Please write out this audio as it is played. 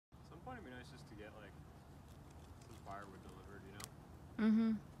just to get like some firewood delivered, you know?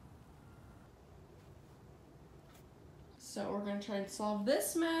 Mm-hmm. So we're gonna try and solve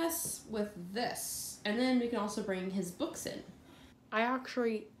this mess with this. And then we can also bring his books in. I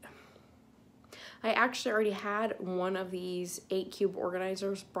actually already had one of these 8-cube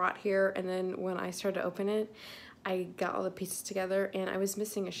organizers brought here, and then when I started to open it, I got all the pieces together and I was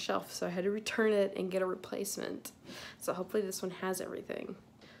missing a shelf, so I had to return it and get a replacement. So hopefully this one has everything.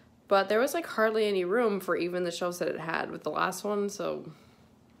 But there was like hardly any room for even the shelves that it had with the last one, so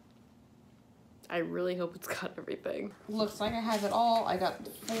I really hope it's got everything. Looks like I have it all. I got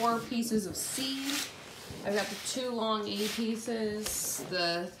 4 pieces of C. I've got the 2 long A pieces,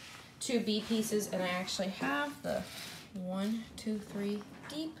 the 2 B pieces, and I actually have the 1, 2, 3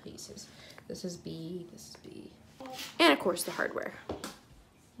 D pieces. This is B, this is B. And of course the hardware.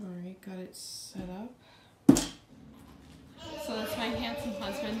 All right, got it set up. So that's my handsome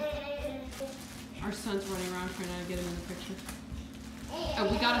husband. Our son's running around trying to get him in the picture. Oh,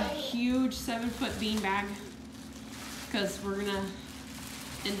 we got a huge 7-foot bean bag because we're gonna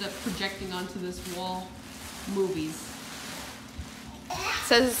end up projecting onto this wall movies. It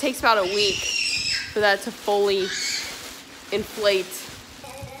says it takes about a week for that to fully inflate.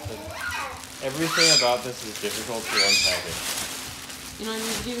 Everything about this is difficult to unpack it. You know what I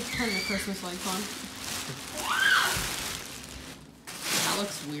need to do is turn the Christmas lights on. That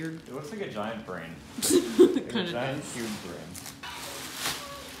looks weird. It looks like a giant brain. Like a giant cube brain.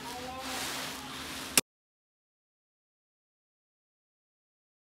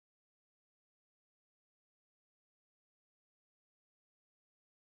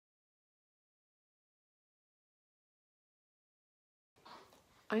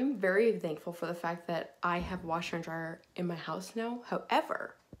 I'm very thankful for the fact that I have a washer and dryer in my house now.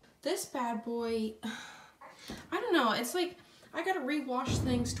 However, this bad boy, I don't know, it's like I gotta rewash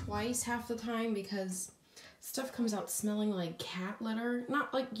things twice half the time because stuff comes out smelling like cat litter.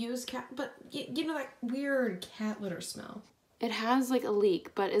 Not like used cat, but you know that weird cat litter smell. It has like a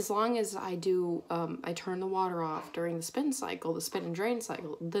leak, but as long as I do, I turn the water off during the spin cycle, the spin and drain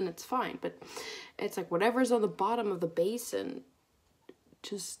cycle, then it's fine. But it's like whatever's on the bottom of the basin,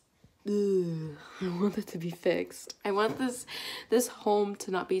 just, ugh, I want it to be fixed. I want this home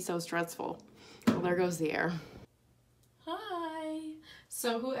to not be so stressful. Well, there goes the air. Hi.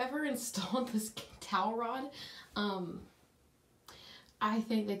 So whoever installed this towel rod, I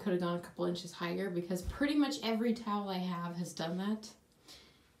think they could have gone a couple inches higher because pretty much every towel I have has done that.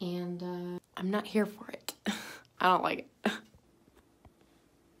 And I'm not here for it. I don't like it.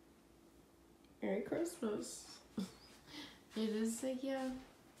 Merry Christmas. It is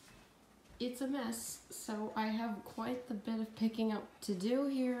it's a mess, so I have quite the bit of picking up to do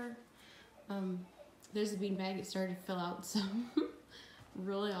here. There's a beanbag that started to fill out, so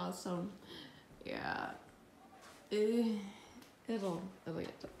really awesome. Yeah, it'll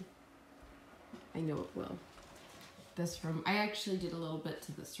get done. I know it will. This room, I actually did a little bit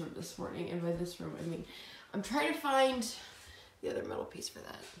to this room this morning, and by this room, I mean, I'm trying to find the other metal piece for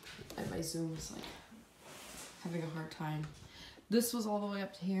that, and my Zoom is like having a hard time. This was all the way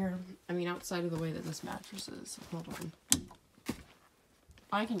up to here. I mean, outside of the way that this mattress is. Hold on.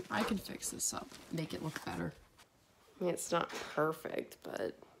 I can fix this up, make it look better. I mean, it's not perfect,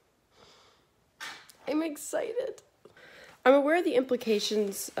 but I'm excited. I'm aware of the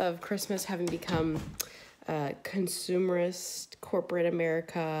implications of Christmas having become consumerist, corporate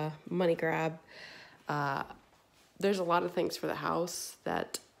America, money grab. There's a lot of things for the house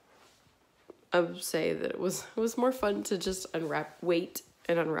that I would say that it was more fun to just wait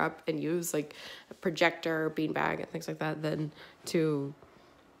and unwrap and use, like a projector, beanbag, and things like that, than to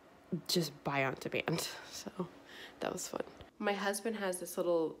just buy on demand. So that was fun. My husband has this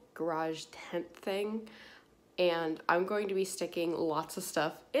little garage tent thing, and I'm going to be sticking lots of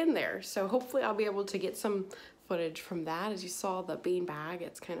stuff in there. So hopefully I'll be able to get some footage from that. As you saw, the beanbag,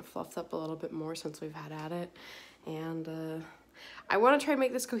 it's kind of fluffed up a little bit more since we've had at it. And I want to try and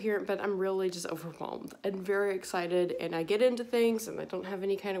make this coherent, but I'm really just overwhelmed and very excited, and I get into things and I don't have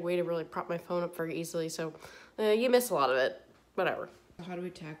any kind of way to really prop my phone up very easily, so you miss a lot of it. Whatever. How do we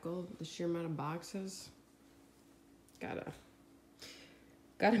tackle the sheer amount of boxes? Gotta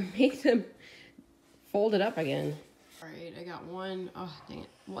make them folded up again. All right, I got one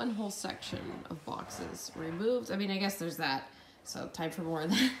whole section of boxes removed. I mean, I guess there's that, so time for more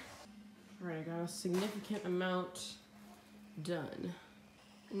of that. All right, I got a significant amount done.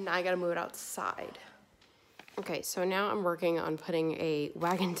 Now I gotta move it outside. Okay, so now I'm working on putting a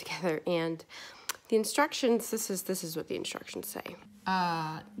wagon together, and the instructions, this is what the instructions say.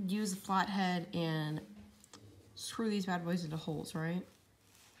 Use a flathead and screw these bad boys into holes, right?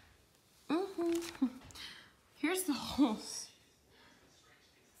 Mm-hmm. Here's the holes.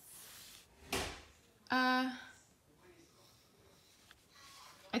 I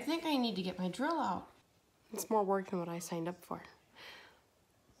think I need to get my drill out. It's more work than what I signed up for.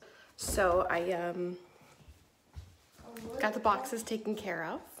 So I got the boxes taken care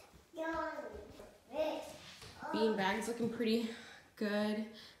of. Bean bag's looking pretty good.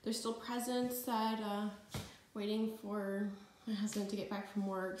 There's still presents that waiting for my husband to get back from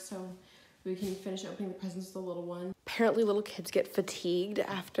work so we can finish opening the presents with the little one. Apparently little kids get fatigued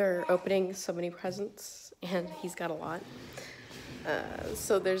after opening so many presents, and he's got a lot.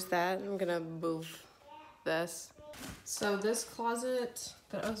 So there's that. I'm gonna move this. So this closet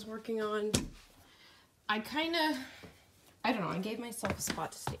that I was working on, I don't know, I gave myself a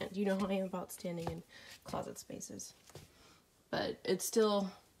spot to stand. You know how I am about standing in closet spaces. But it's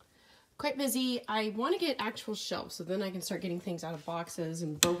still quite busy. I want to get actual shelves so then I can start getting things out of boxes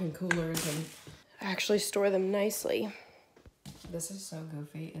and broken coolers and actually store them nicely. This is so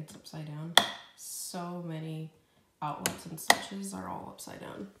goofy. It's upside down. So many outlets and switches are all upside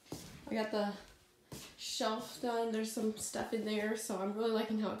down. I got the shelf done. There's some stuff in there, so I'm really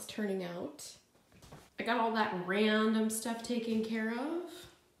liking how it's turning out. I got all that random stuff taken care of.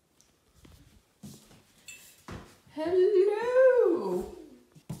 Hello!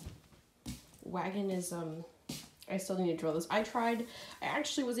 Wagon is, I still need to drill this. I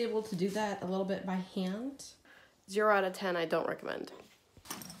actually was able to do that a little bit by hand. 0 out of 10, I don't recommend.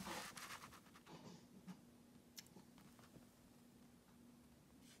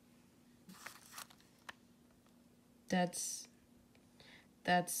 That's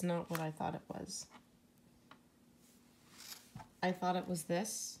not what I thought it was. I thought it was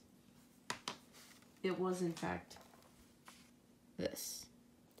this. It was, in fact, this.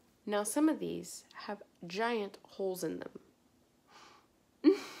 Now, some of these have giant holes in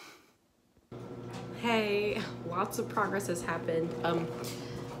them. Hey, lots of progress has happened.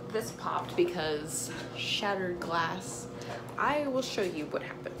 This popped because shattered glass. I will show you what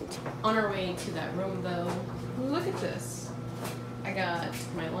happened. On our way to that room, though, look at this. I got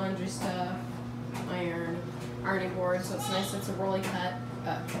my laundry stuff, ironing board, so it's nice. It's a rolling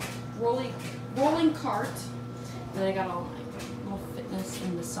cart. And then I got all my little fitness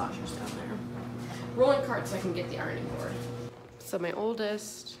and massagers down there. Rolling cart so I can get the ironing board. So my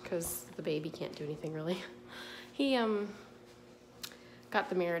oldest, because the baby can't do anything really, he got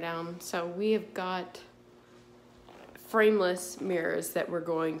the mirror down. So we have got frameless mirrors that we're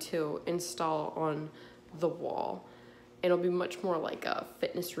going to install on the wall. It'll be much more like a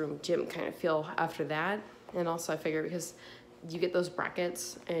fitness room gym kind of feel after that. And also I figure because you get those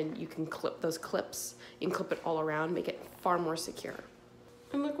brackets and you can clip those clips, you can clip it all around, make it far more secure.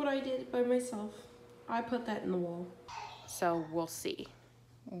 And look what I did by myself. I put that in the wall. So we'll see.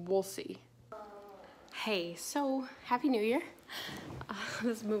 We'll see. Hey, so Happy New Year.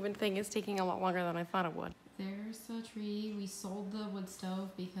 This moving thing is taking a lot longer than I thought it would. There's the tree. We sold the wood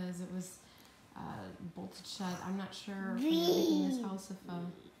stove because it was bolted shut. I'm not sure when we were making this house if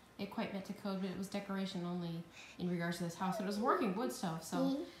it quite met to code, but it was decoration only in regards to this house. It was a working wood stove,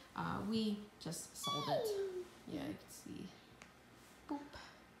 so we just sold it. Yeah, you can see. Boop.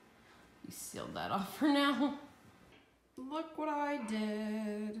 We sealed that off for now. Look what I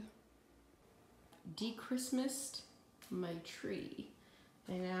did. De-Christmased my tree.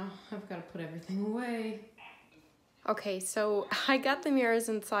 And now I've got to put everything away. Okay, so I got the mirrors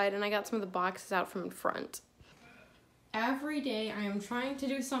inside and I got some of the boxes out from in front. Every day I am trying to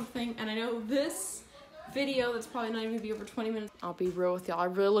do something, and I know this video that's probably not even gonna be over 20 minutes. I'll be real with y'all. I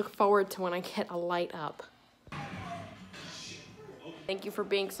really look forward to when I get a light up. Thank you for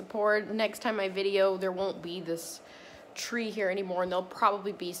being supported. Next time I video, there won't be this tree here anymore, and there'll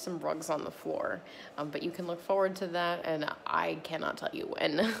probably be some rugs on the floor. But you can look forward to that, and I cannot tell you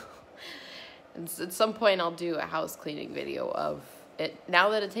when. And at some point I'll do a house cleaning video of it, now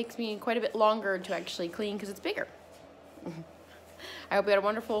that it takes me quite a bit longer to actually clean because it's bigger. I hope you had a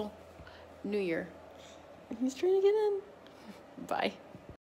wonderful New Year. He's trying to get in. Bye.